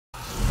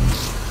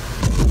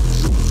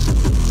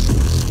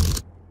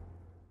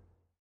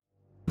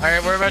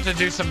Alright, we're about to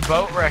do some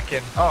boat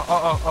wrecking.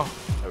 Oh.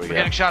 There we We're go.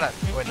 getting shot at.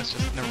 Wait, let's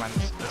just, never mind.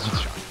 Let's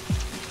just shot.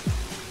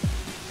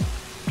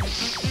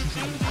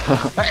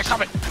 Hey,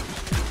 stop it!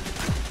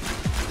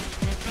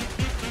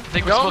 I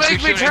think we're Don't supposed to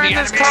make be me shooting turn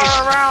the this enemies.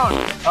 car around!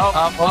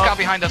 Look out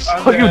behind us.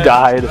 Oh, you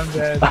died. I'm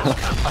dead.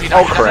 Oh, he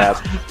died. Oh crap.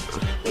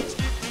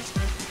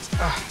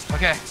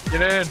 Okay.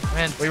 Get in.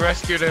 Man. We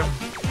rescued him.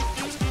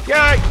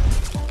 Yay!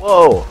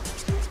 Whoa.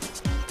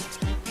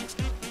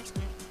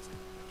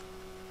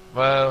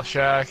 Well,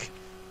 Shaq,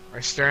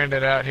 we're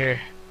stranded out here.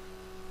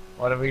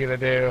 What are we gonna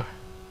do?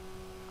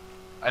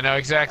 I know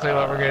exactly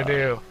what we're gonna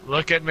do.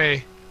 Look at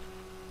me.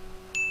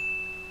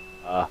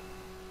 Where'd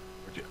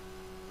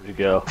you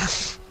go?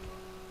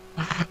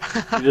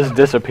 You just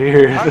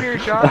disappeared. I'm here,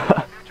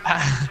 Shock.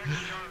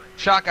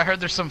 Shock, I heard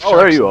there's some sharks Oh,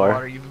 there you in the are.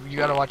 water. You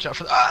gotta watch out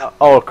for that.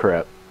 Oh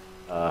crap.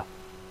 I'm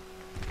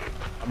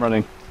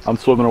running. I'm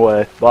swimming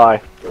away.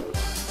 Bye.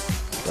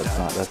 That's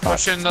not.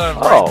 Push in the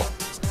right.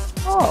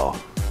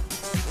 Oh.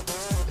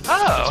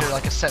 Oh. Is there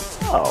like a set?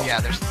 Oh. Yeah,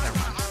 there's. Never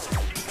mind.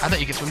 I thought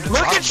you could swim to the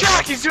Look bottom. at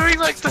Shock. He's doing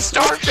like the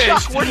starfish.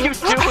 Shock, what are you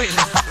doing?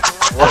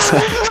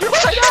 You're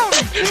upside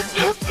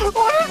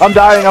down. I'm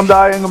dying. I'm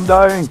dying. I'm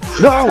dying.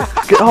 No!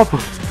 Get up.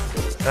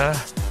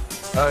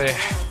 Oh yeah.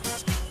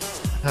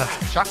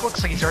 Shock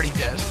looks like he's already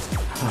dead.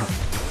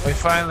 We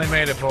finally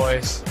made it,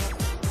 boys.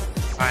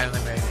 Finally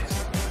made it.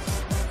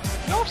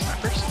 No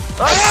snipers.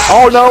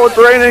 Oh no! It's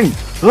raining.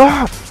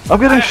 Ah, I'm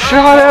getting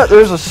shot at.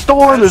 There's a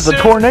storm. There's a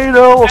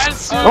tornado.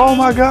 Oh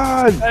my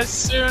god. As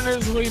soon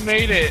as we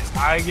made it,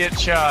 I get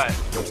shot.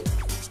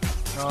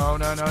 No.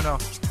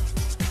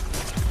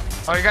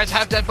 Oh, you guys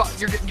have dead bodies.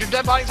 Your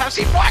dead bodies have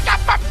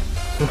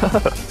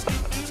C4.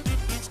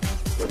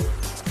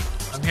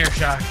 I'm here,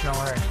 Shock. Don't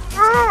worry.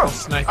 I'll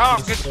snipe Oh,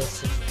 these good.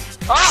 fools.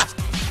 Ah!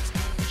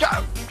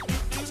 Shock.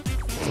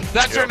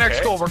 That's You our next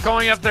okay? goal. We're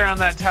going up there on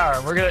that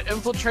tower. We're gonna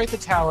infiltrate the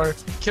tower,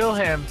 kill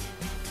him,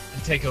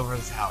 and take over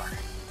the tower.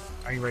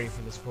 Are you ready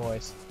for this,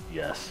 boys?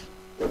 Yes.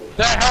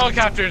 That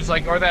helicopter's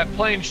like, or that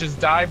plane's just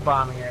dive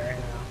bombing it right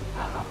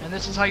now. And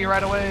this is how you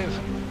ride a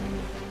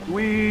wave.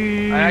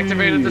 We. I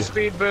activated the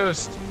speed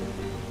boost.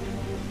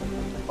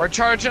 We're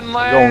charging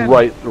land. Going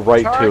right to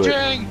it.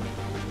 Charging.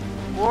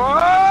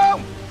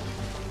 Whoa!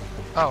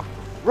 Oh.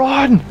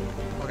 Run!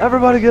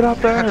 Everybody get up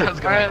there. That was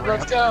All gonna right, hurt.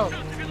 let's go.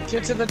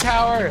 Get to the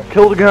tower.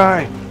 Kill the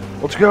guy.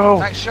 Let's go.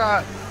 Nice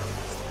shot.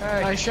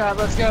 Hey, Nice shot.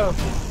 Let's go.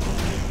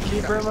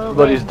 Keep her moving.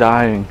 Everybody's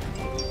dying.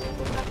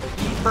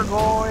 keep her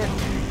going.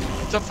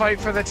 It's a fight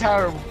for the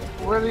tower.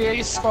 We're the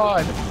ace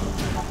squad.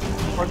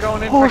 We're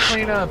going in Push for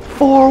cleanup.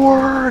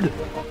 forward.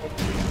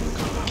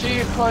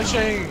 Keep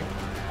pushing.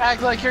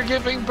 Act like you're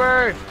giving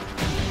birth.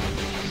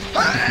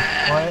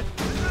 What?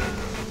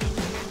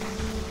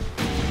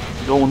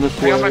 Going this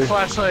I got my way.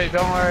 flashlight.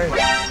 Don't worry.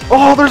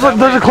 Oh, there's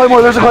a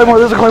claymore. There's a claymore.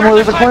 There's a claymore.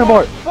 There's a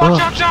claymore.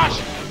 Watch out, Josh!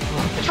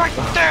 It's right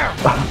there!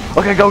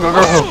 Okay, go. Ooh,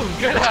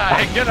 good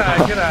eye. Good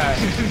eye. Good eye.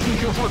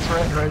 What's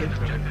right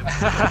into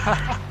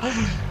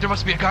it. There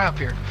must be a guy up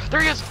here.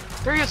 There he is!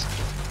 There he is!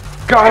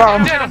 Got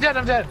I'm him. dead. I'm dead.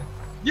 I'm dead.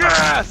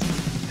 Yes!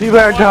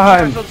 Teabag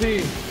time.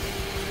 Casualty.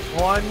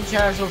 One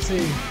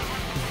casualty.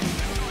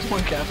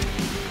 One cap.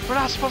 We're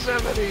not supposed to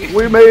have any.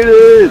 We made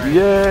it.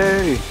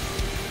 Yay.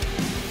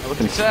 Now we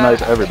can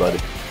snipe everybody.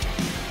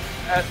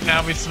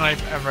 Now we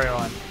snipe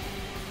everyone.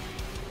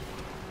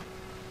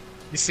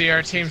 You see,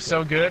 our team's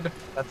so good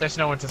that there's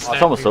no one to snipe.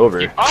 It's almost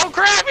over. Oh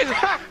crap! He's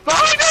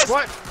behind us!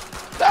 What?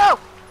 No!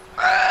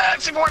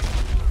 C4!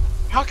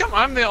 How come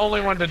I'm the only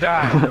one to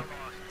die?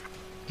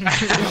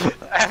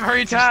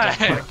 Every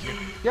time.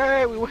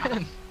 Yay, we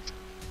win!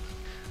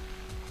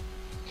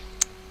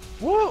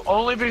 Woo!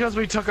 Only because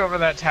we took over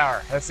that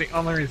tower. That's the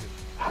only reason.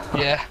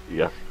 Yeah,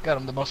 Yeah. got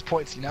him the most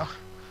points, you know?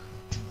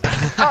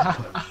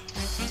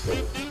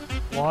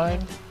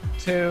 1,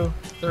 2,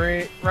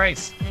 3,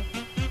 race.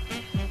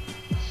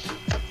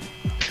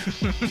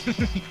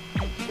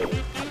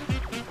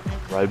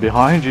 Right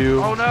behind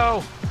you. Oh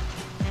no!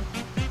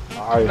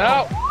 Alright.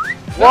 No!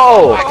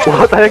 Whoa!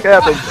 What the heck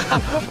happened?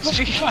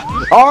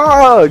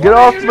 Ah! Get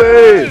off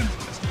me!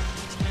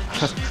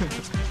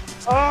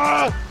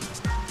 Ah!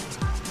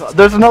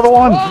 There's another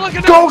one! Oh, look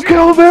at Go that.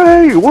 kill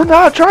me! We're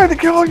not trying to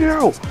kill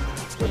you!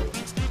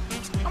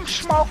 I'm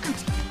smoking!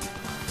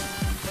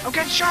 I'm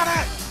getting shot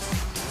at!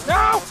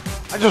 No!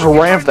 I just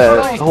ramped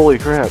that. Holy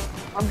crap.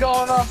 I'm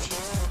going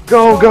off.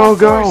 Go, go, off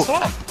course. go!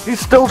 What? He's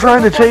still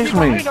trying to chase me!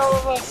 Behind all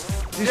of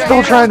us. He's Yeah, still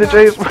yeah, trying to no.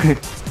 chase me!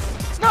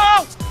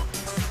 No!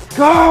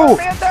 Go!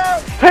 Man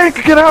down!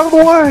 Tank, get out of the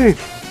way!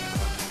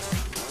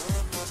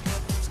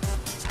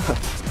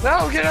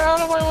 No, get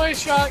out of my way,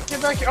 shot.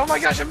 Get back here. Oh my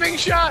gosh, I'm being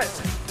shot.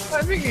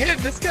 I'm being hit.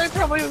 This guy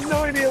probably has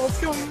no idea what's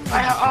going on.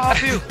 I'll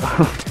help you!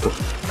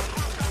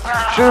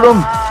 Shoot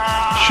him!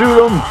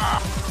 Shoot him!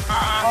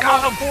 I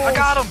got him! I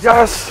got him!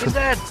 Yes! He's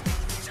dead!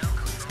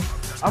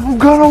 I'm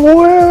gonna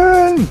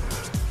win!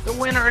 The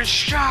winner is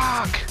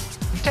Shock!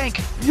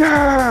 Tank!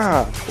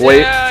 Yeah!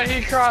 Wait. Yeah,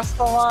 he crossed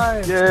the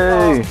line.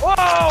 Yay!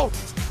 Oh, whoa!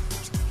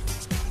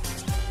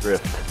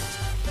 Drift.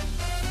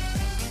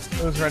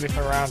 Who's ready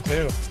for round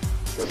 2?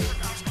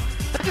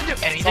 That didn't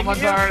do anything.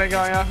 Someone's already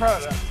going off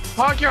road.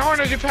 Honk your horn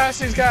as you pass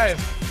these guys.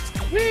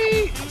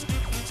 Whee!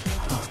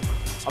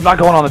 I'm not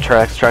going on the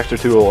tracks. Tracks are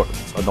too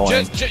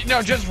annoying.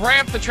 No, just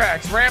ramp the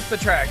tracks. Ramp the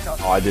tracks.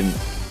 Oh, I didn't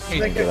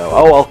get out.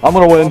 Oh well, I'm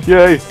gonna win.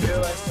 Yay!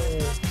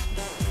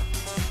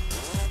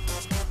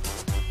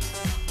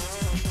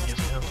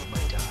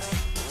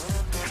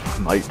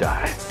 Might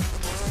die.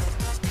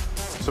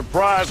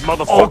 Surprise,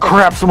 motherfucker! Oh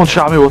crap! Someone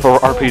shot me with an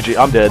RPG.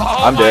 I'm dead. Oh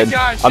I'm dead.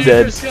 gosh, I'm you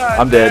dead. just got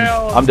I'm dead.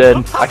 nailed. I'm dead.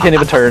 I can't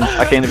even turn.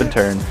 I can't even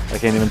turn. I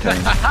can't even turn.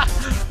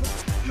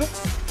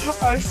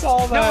 I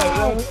saw that.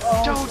 No!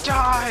 Oh. Don't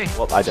die!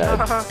 Well, I died.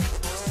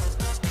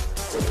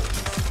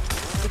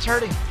 It's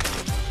hurting.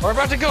 We're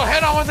about to go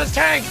head on with this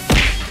tank.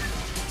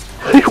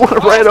 He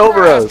went right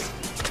over us.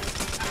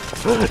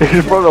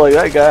 He's probably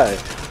like that guy.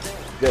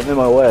 Getting in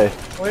my way.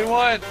 We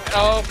won.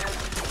 Oh.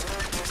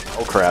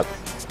 Oh crap.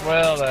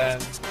 Well then.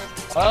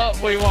 Well,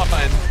 we won.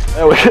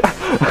 There we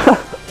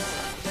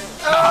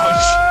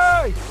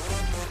Oh,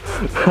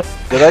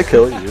 Did I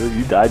kill you?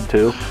 You died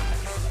too.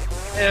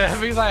 yeah,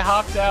 because I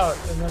hopped out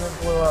and then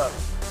it blew up.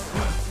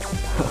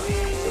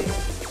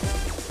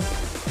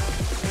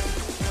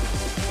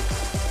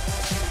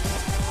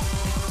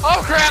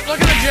 Oh crap!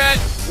 Look at the jet.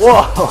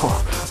 Whoa!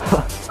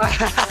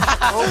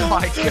 Oh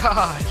my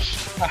gosh.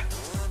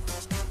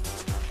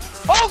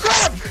 Oh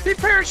crap! He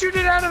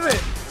parachuted out of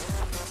it.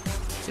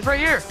 He's right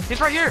here.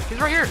 He's right here. He's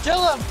right here.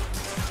 Kill him.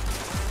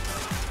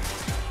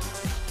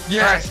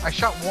 Yes. Right, I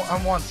shot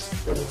on once.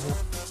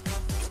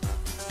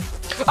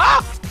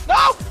 Ah!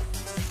 No!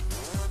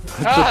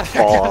 Ah, Just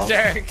there fall. goes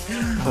Derek.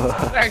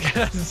 There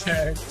goes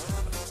Derek.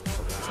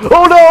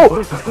 Oh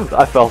no!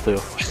 I fell too.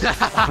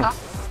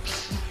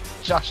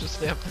 Josh just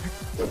stay up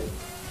there.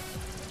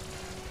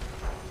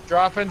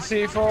 Dropping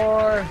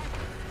C4.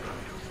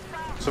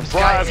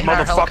 Surprise, in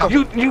our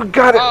motherfucker! You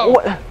got it. Oh.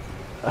 What?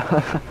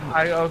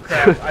 Oh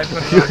crap! I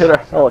put it You on. hit our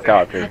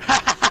helicopter.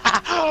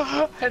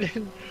 I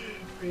didn't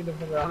mean to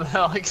put it on the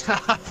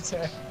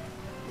helicopter.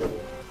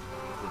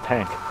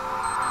 Tank.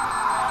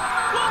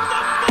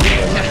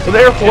 An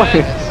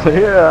airplane.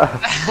 Yeah.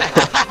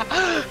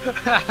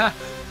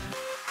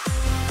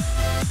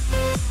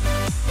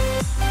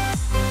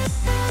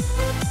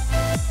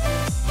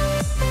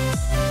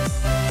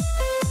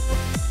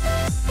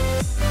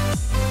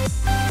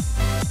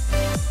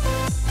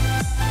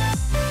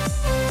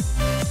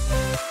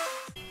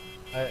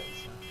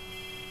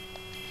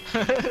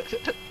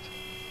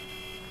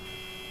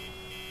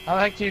 How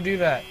the heck do you do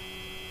that?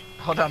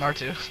 Hold down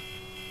R2.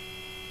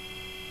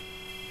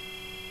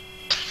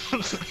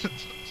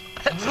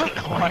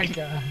 Oh my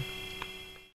god.